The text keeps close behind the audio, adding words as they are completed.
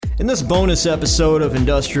In this bonus episode of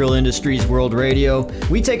Industrial Industries World Radio,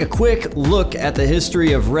 we take a quick look at the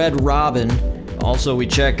history of Red Robin. Also, we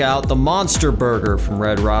check out the Monster Burger from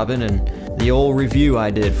Red Robin and the old review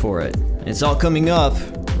I did for it. It's all coming up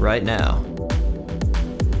right now.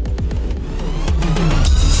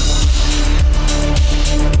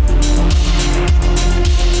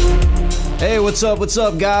 Hey, what's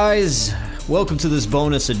up, guys? Welcome to this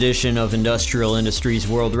bonus edition of Industrial Industries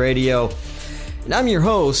World Radio. And I'm your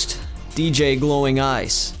host, DJ Glowing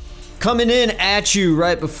Ice. Coming in at you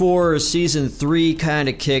right before Season 3 kind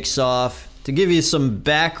of kicks off to give you some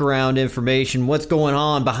background information, what's going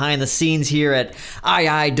on behind the scenes here at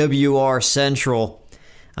IIWR Central.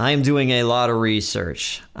 I am doing a lot of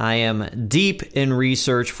research. I am deep in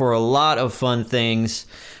research for a lot of fun things,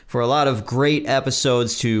 for a lot of great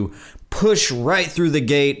episodes to push right through the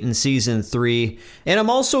gate in Season 3. And I'm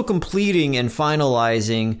also completing and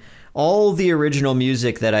finalizing all the original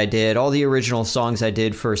music that I did, all the original songs I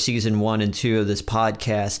did for Season 1 and 2 of this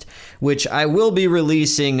podcast, which I will be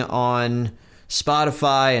releasing on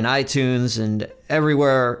Spotify and iTunes and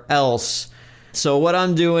everywhere else. So what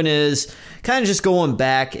I'm doing is kind of just going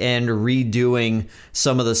back and redoing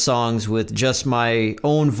some of the songs with just my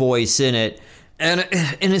own voice in it. And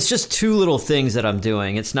it's just two little things that I'm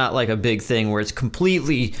doing. It's not like a big thing where it's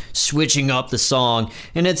completely switching up the song.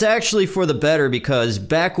 And it's actually for the better because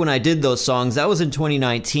back when I did those songs, that was in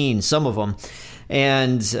 2019, some of them.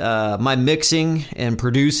 And my mixing and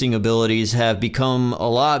producing abilities have become a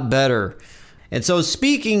lot better. And so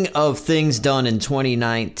speaking of things done in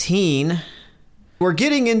 2019, we're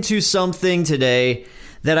getting into something today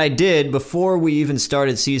that I did before we even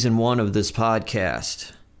started Season 1 of this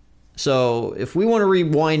podcast. So if we want to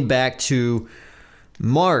rewind back to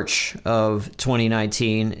March of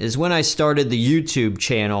 2019 is when I started the YouTube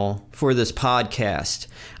channel for this podcast.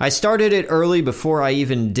 I started it early before I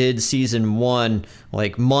even did Season 1,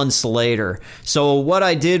 like months later. So what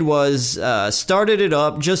I did was started it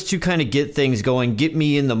up just to kind of get things going, get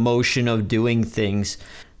me in the motion of doing things.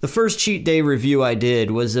 The first cheat day review I did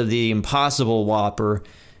was of the Impossible Whopper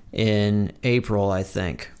in April, I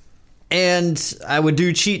think. And I would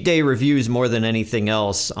do cheat day reviews more than anything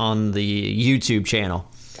else on the YouTube channel.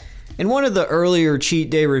 And one of the earlier cheat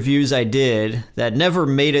day reviews I did that never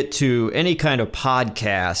made it to any kind of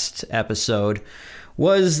podcast episode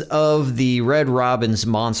was of the Red Robin's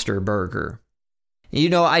Monster Burger. You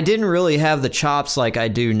know, I didn't really have the chops like I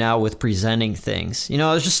do now with presenting things. You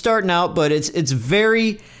know, I was just starting out, but it's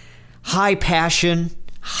very high passion,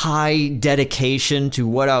 high dedication to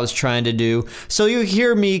what I was trying to do. So you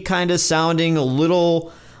hear me kind of sounding a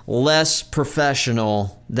little less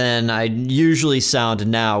professional than I usually sound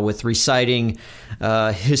now with reciting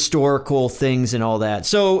historical things and all that.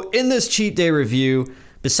 So in this cheat day review,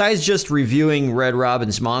 besides just reviewing Red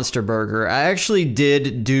Robin's Monster Burger, I actually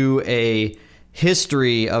did do a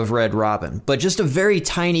history of Red Robin, but just a very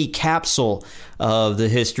tiny capsule of the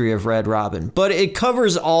history of Red Robin. But it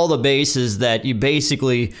covers all the bases that you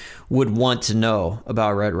basically would want to know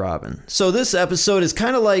about Red Robin. So this episode is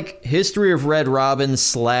kind of like history of Red Robin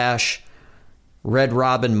 / Red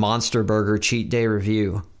Robin Monster Burger cheat day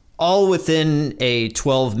review, all within a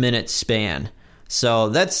 12-minute span. So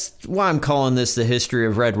that's why I'm calling this the history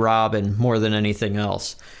of Red Robin more than anything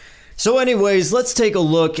else. So anyways, let's take a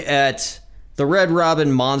look at the Red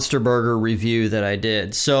Robin Monster Burger review that I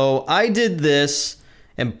did. So I did this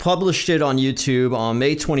and published it on YouTube on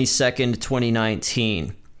May 22nd,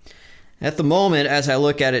 2019. At the moment, as I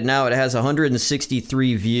look at it now, it has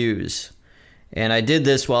 163 views. And I did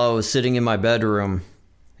this while I was sitting in my bedroom.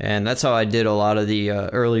 And that's how I did a lot of the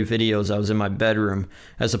early videos. I was in my bedroom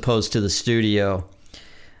as opposed to the studio.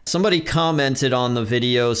 Somebody commented on the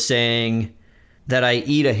video saying that I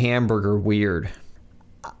eat a hamburger weird.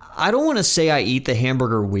 I don't want to say I eat the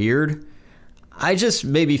hamburger weird. I just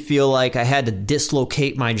maybe feel like I had to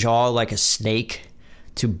dislocate my jaw like a snake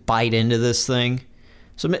to bite into this thing.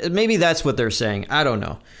 So maybe that's what they're saying. I don't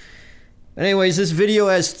know. Anyways, this video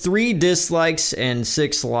has 3 dislikes and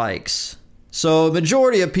 6 likes. So the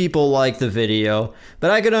majority of people like the video,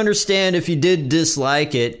 but I could understand if you did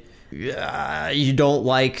dislike it, you don't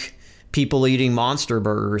like people eating monster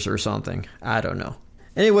burgers or something. I don't know.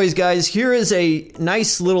 Anyways, guys, here is a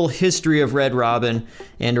nice little history of Red Robin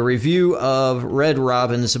and a review of Red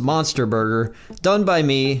Robin's Monster Burger done by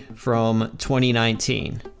me from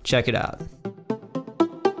 2019. Check it out.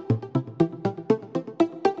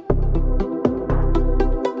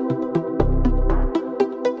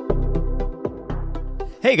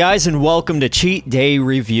 Hey guys, and welcome to Cheat Day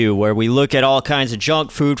Review, where we look at all kinds of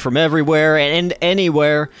junk food from everywhere and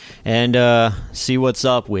anywhere and see what's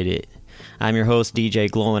up with it. I'm your host, DJ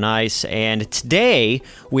Glowing Ice, and today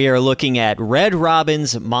we are looking at Red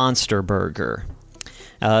Robin's Monster Burger.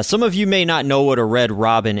 Some of you may not know what a Red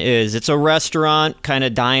Robin is. It's a restaurant, kind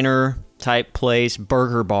of diner type place,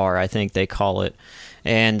 burger bar, I think they call it.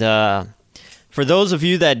 And for those of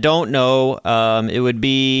you that don't know, it would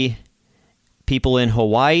be people in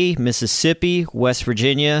Hawaii, Mississippi, West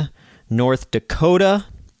Virginia, North Dakota,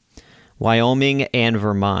 Wyoming, and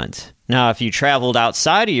Vermont. Now, if you traveled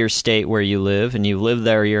outside of your state where you live, and you lived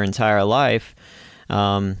there your entire life,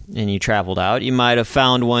 and you traveled out, you might have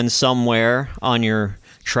found one somewhere on your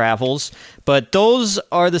travels. But those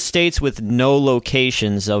are the states with no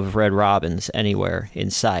locations of Red Robins anywhere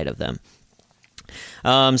inside of them.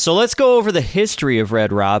 So let's go over the history of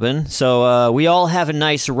Red Robin. So we all have a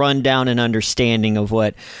nice rundown and understanding of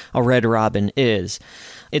what a Red Robin is.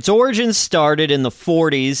 Its origins started in the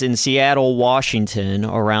 40s in Seattle, Washington,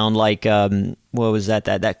 around what was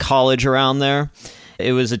that college around there?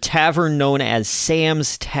 It was a tavern known as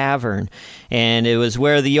Sam's Tavern, and it was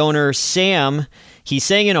where the owner, Sam, he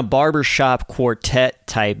sang in a barbershop quartet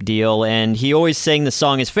type deal, and he always sang the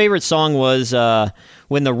song. His favorite song was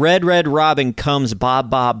When the Red, Red Robin Comes Bob,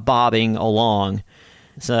 Bob, Bobbing Along.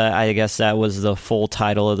 So I guess that was the full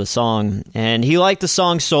title of the song. And he liked the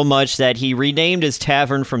song so much that he renamed his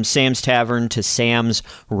tavern from Sam's Tavern to Sam's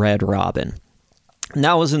Red Robin. And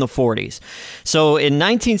that was in the 40s. So in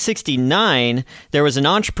 1969, there was an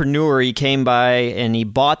entrepreneur. He came by and he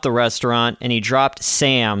bought the restaurant and he dropped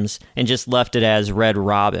Sam's and just left it as Red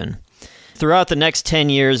Robin. Throughout the next 10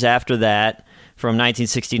 years after that, from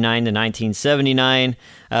 1969 to 1979,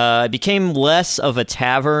 it became less of a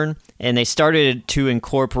tavern, and they started to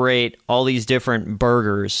incorporate all these different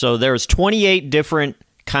burgers. So there was 28 different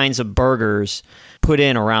kinds of burgers put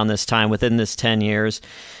in around this time, within this 10 years.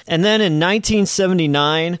 And then in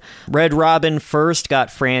 1979, Red Robin first got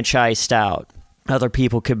franchised out. Other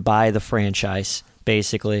people could buy the franchise,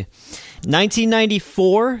 basically.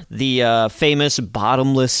 1994, the famous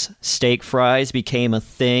bottomless steak fries became a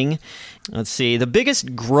thing. Let's see, the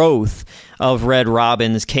biggest growth of Red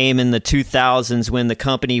Robin's came in the 2000s when the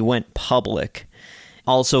company went public.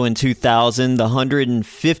 Also in 2000, the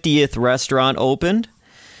 150th restaurant opened.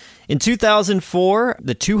 In 2004,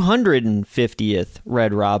 the 250th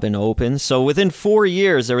Red Robin opened. So within 4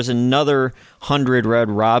 years, there was another 100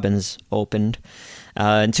 Red Robins opened.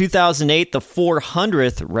 In 2008, the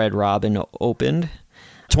 400th Red Robin opened.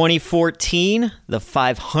 2014, the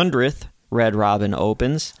 500th Red Robin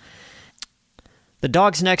opens. The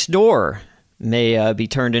dogs next door may be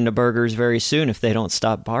turned into burgers very soon if they don't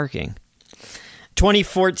stop barking.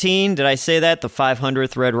 2014, did I say that? The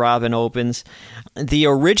 500th Red Robin opens. The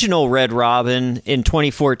original Red Robin in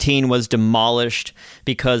 2014 was demolished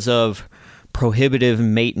because of prohibitive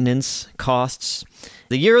maintenance costs.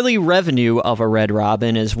 The yearly revenue of a Red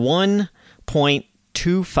Robin is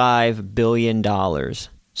 $1.25 billion.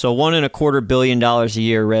 So $1.25 billion a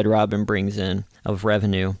year Red Robin brings in of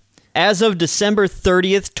revenue. As of December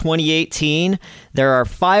 30th, 2018, there are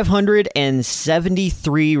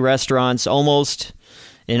 573 restaurants almost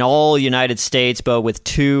in all United States, but with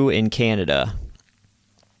 2 in Canada.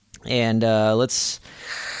 And let's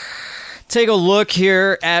take a look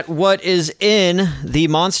here at what is in the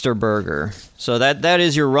Monster Burger. So that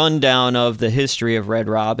is your rundown of the history of Red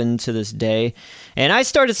Robin to this day. And I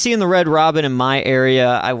started seeing the Red Robin in my area,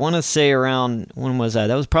 I want to say around, when was that?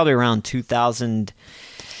 That was probably around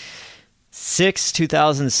 2006,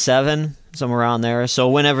 2007, somewhere around there. So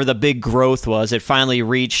whenever the big growth was, it finally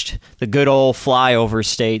reached the good old flyover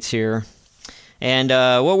states here. And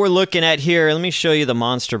what we're looking at here, let me show you the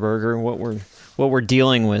Monster Burger, what we're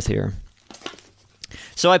dealing with here.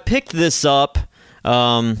 So I picked this up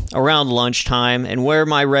around lunchtime, and where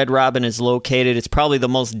my Red Robin is located, it's probably the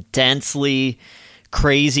most densely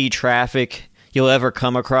crazy traffic you'll ever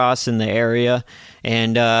come across in the area,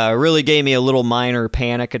 and really gave me a little minor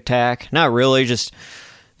panic attack. Not really, just,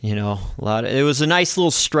 you know, it was a nice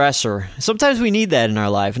little stressor. Sometimes we need that in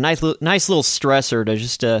our life, a nice little stressor to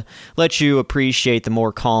just let you appreciate the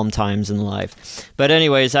more calm times in life. But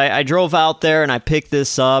anyways, I drove out there and I picked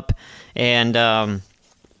this up, and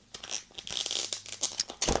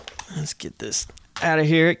let's get this out of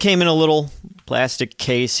here. It came in a little plastic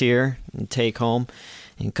case here and take home.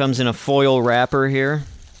 It comes in a foil wrapper here.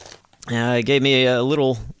 It gave me a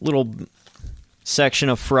little section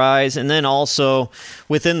of fries, and then also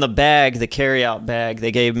within the bag, the carry-out bag,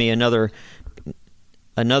 they gave me another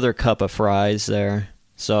cup of fries there.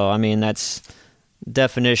 So I mean, that's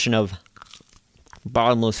definition of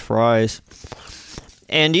bottomless fries.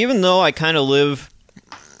 And even though I live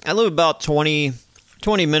about 20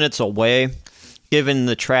 minutes away given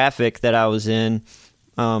the traffic that I was in.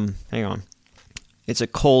 Hang on. It's a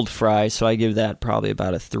cold fry, so I give that probably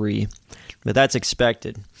about a 3. But that's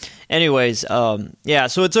expected. Anyways, yeah,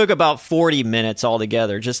 so it took about 40 minutes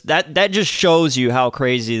altogether. Just that just shows you how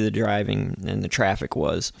crazy the driving and the traffic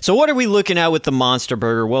was. So what are we looking at with the Monster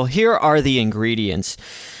Burger? Well, here are the ingredients.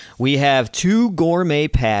 We have 2 gourmet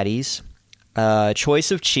patties,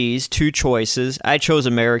 choice of cheese, 2 choices. I chose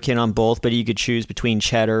American on both, but you could choose between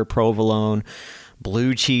cheddar, provolone,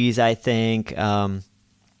 blue cheese, I think,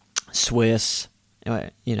 Swiss.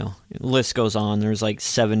 You know, list goes on. There's like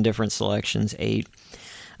 7 different selections, 8.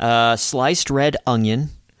 Sliced red onion,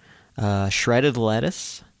 shredded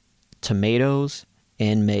lettuce, tomatoes,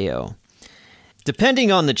 and mayo.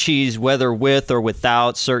 Depending on the cheese, whether with or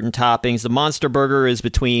without certain toppings, the Monster Burger is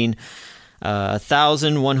between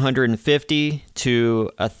 1,150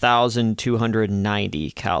 to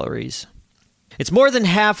 1,290 calories. It's more than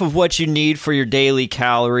half of what you need for your daily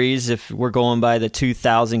calories if we're going by the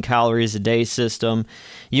 2,000 calories a day system.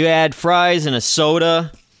 You add fries and a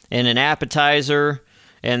soda and an appetizer,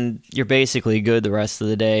 and you're basically good the rest of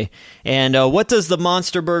the day. And what does the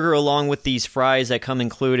Monster Burger, along with these fries that come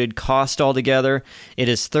included, cost altogether? It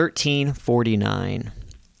is $13.49.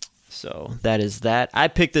 So that is that. I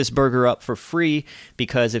picked this burger up for free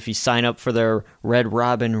because if you sign up for their Red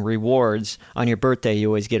Robin rewards, on your birthday you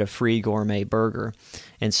always get a free gourmet burger.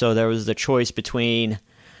 And so there was the choice between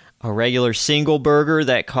a regular single burger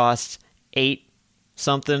that costs $8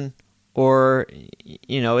 something, or,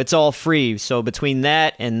 you know, it's all free. So between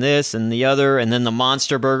that and this and the other, and then the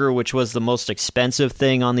Monster Burger, which was the most expensive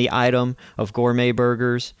thing on the item of gourmet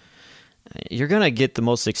burgers, you're going to get the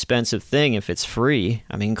most expensive thing if it's free.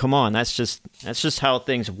 I mean, come on, that's just how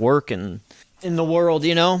things work in the world,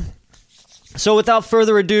 you know? So without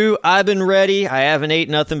further ado, I've been ready. I haven't ate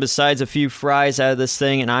nothing besides a few fries out of this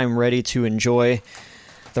thing, and I'm ready to enjoy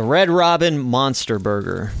the Red Robin Monster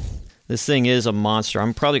Burger. This thing is a monster.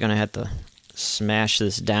 I'm probably going to have to smash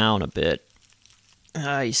this down a bit.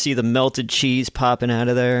 You see the melted cheese popping out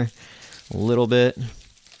of there a little bit.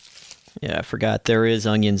 Yeah, I forgot there is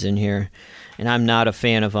onions in here. And I'm not a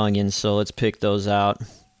fan of onions, so let's pick those out.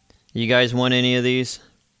 You guys want any of these?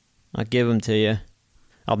 I'll give them to you.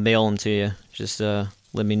 I'll mail them to you. Just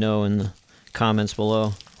let me know in the comments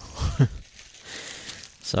below.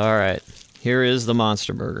 So, alright. Here is the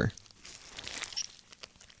Monster Burger.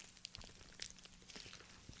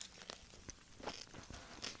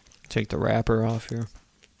 Take the wrapper off here.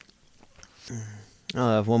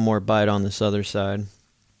 I'll have one more bite on this other side.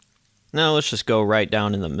 Now let's just go right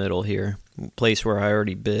down in the middle here, place where I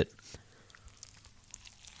already bit.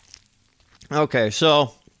 Okay,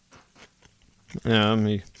 so,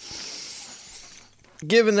 given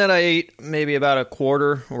that I ate maybe about a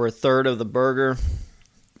quarter or a third of the burger,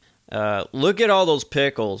 look at all those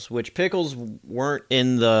pickles, which pickles weren't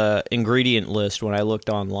in the ingredient list when I looked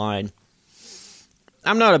online.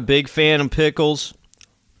 I'm not a big fan of pickles.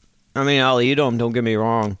 I mean, I'll eat them, don't get me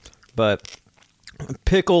wrong, but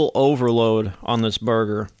pickle overload on this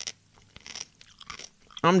burger.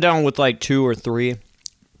 I'm down with like 2 or 3.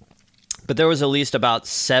 But there was at least about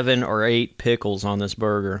 7 or 8 pickles on this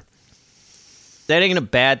burger. That ain't a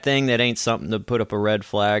bad thing. That ain't something to put up a red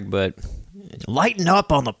flag, but lighten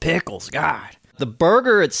up on the pickles, God. The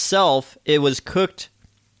burger itself, it was cooked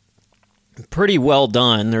pretty well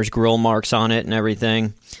done. There's grill marks on it and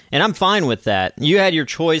everything. And I'm fine with that. You had your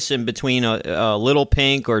choice in between a little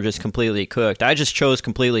pink or just completely cooked. I just chose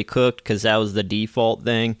completely cooked because that was the default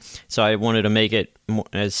thing. So I wanted to make it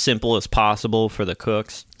as simple as possible for the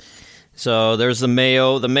cooks. So there's the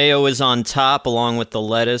mayo. The mayo is on top along with the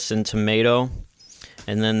lettuce and tomato.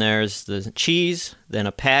 And then there's the cheese, then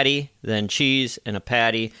a patty, then cheese and a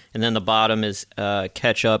patty, and then the bottom is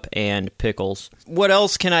ketchup and pickles. What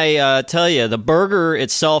else can I tell you? The burger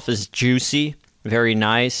itself is juicy, very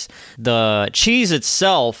nice. The cheese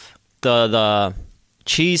itself, the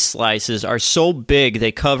cheese slices are so big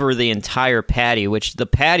they cover the entire patty, which the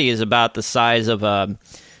patty is about the size of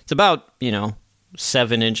it's about,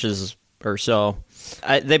 7 inches or so.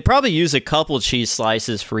 They probably use a couple cheese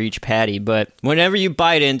slices for each patty, but whenever you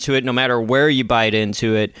bite into it, no matter where you bite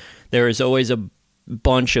into it, there is always a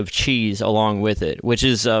bunch of cheese along with it, which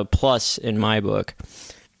is a plus in my book.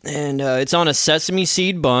 And it's on a sesame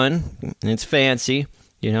seed bun, and it's fancy,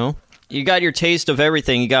 You got your taste of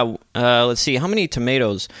everything. You got, let's see, how many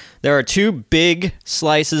tomatoes? There are 2 big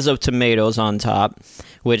slices of tomatoes on top,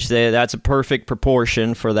 which that's a perfect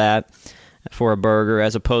proportion for that, for a burger,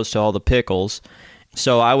 as opposed to all the pickles.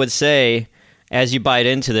 So I would say, as you bite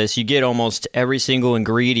into this, you get almost every single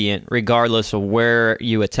ingredient, regardless of where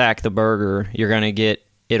you attack the burger. You're going to get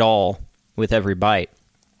it all with every bite.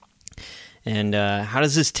 And how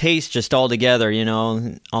does this taste just all together,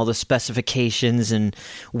 all the specifications and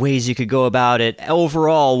ways you could go about it.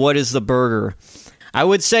 Overall, what is the burger? I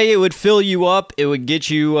would say it would fill you up. It would get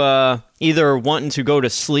you either wanting to go to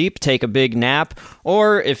sleep, take a big nap,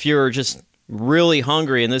 or if you're just really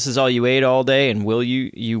hungry and this is all you ate all day and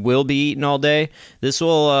you will be eating all day, this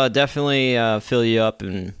will definitely fill you up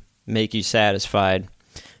and make you satisfied.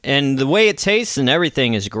 And the way it tastes and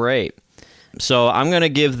everything is great. So I'm going to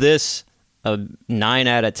give this a 9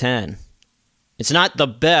 out of 10. It's not the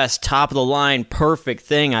best, top-of-the-line, perfect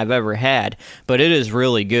thing I've ever had, but it is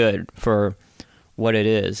really good for what it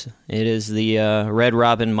is. It is the Red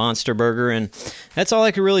Robin Monster Burger, and that's all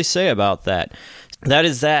I can really say about that. That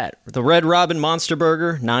is that. The Red Robin Monster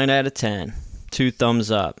Burger, 9 out of 10. 2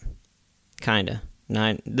 thumbs up. Kinda.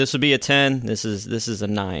 9. This would be a 10. This is a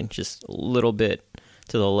 9. Just a little bit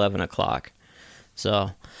to the 11 o'clock.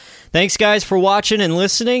 So thanks, guys, for watching and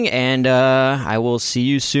listening, and I will see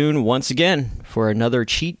you soon once again for another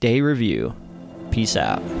Cheat Day review. Peace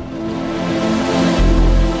out.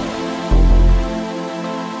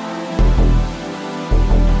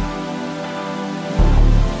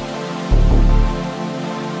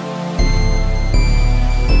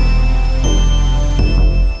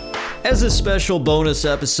 As a special bonus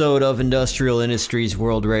episode of Industrial Industries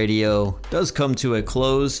World Radio does come to a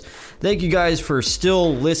close, thank you guys for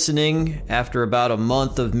still listening after about a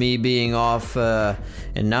month of me being off and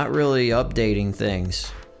not really updating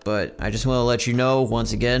things. But I just want to let you know,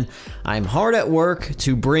 once again, I'm hard at work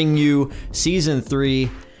to bring you Season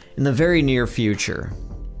 3 in the very near future.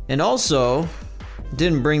 And also,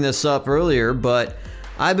 didn't bring this up earlier, but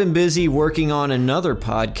I've been busy working on another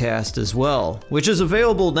podcast as well, which is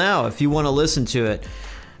available now if you want to listen to it.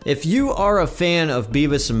 If you are a fan of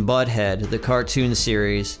Beavis and Butthead, the cartoon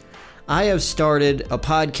series, I have started a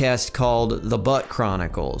podcast called The Butt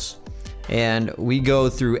Chronicles, and we go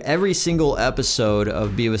through every single episode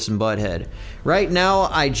of Beavis and Butthead. Right now,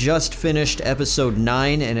 I just finished episode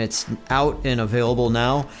 9, and it's out and available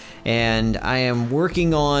now, and I am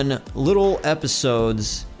working on little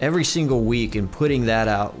episodes every single week and putting that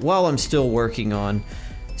out while I'm still working on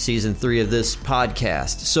Season 3 of this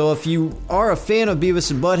podcast. So if you are a fan of Beavis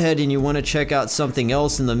and Butthead and you want to check out something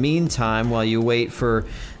else in the meantime while you wait for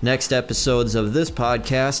next episodes of this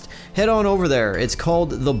podcast, head on over there. It's called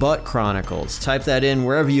The Butt Chronicles. Type that in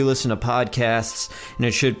wherever you listen to podcasts and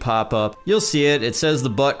it should pop up. You'll see it. It says The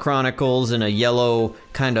Butt Chronicles in a yellow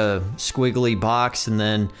kind of squiggly box, and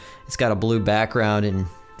then it's got a blue background and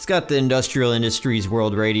it's got the Industrial Industries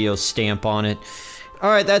World Radio stamp on it.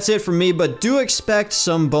 Alright, that's it from me, but do expect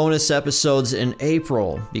some bonus episodes in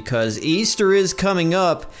April, because Easter is coming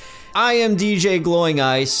up. I am DJ Glowing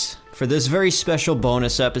Ice for this very special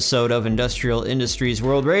bonus episode of Industrial Industries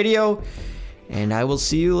World Radio, and I will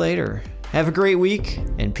see you later. Have a great week,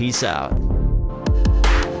 and peace out.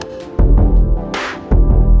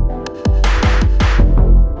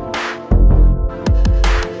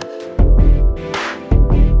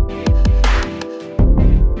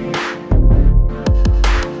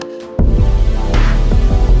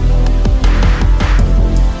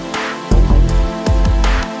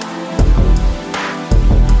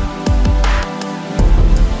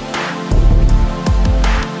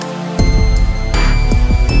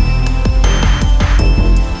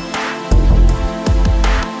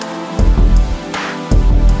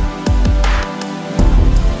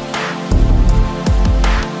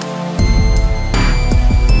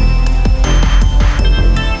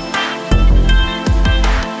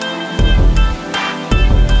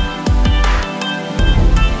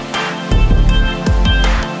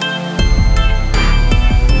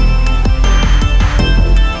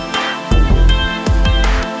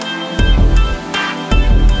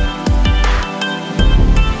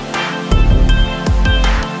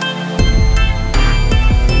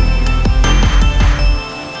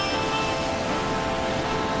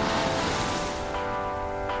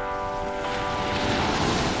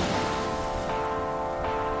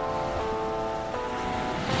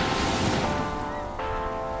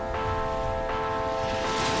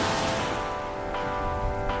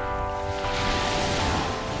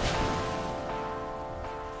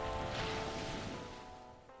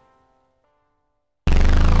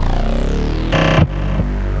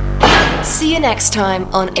 See you next time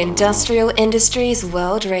on Industrial Industries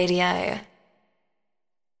World Radio.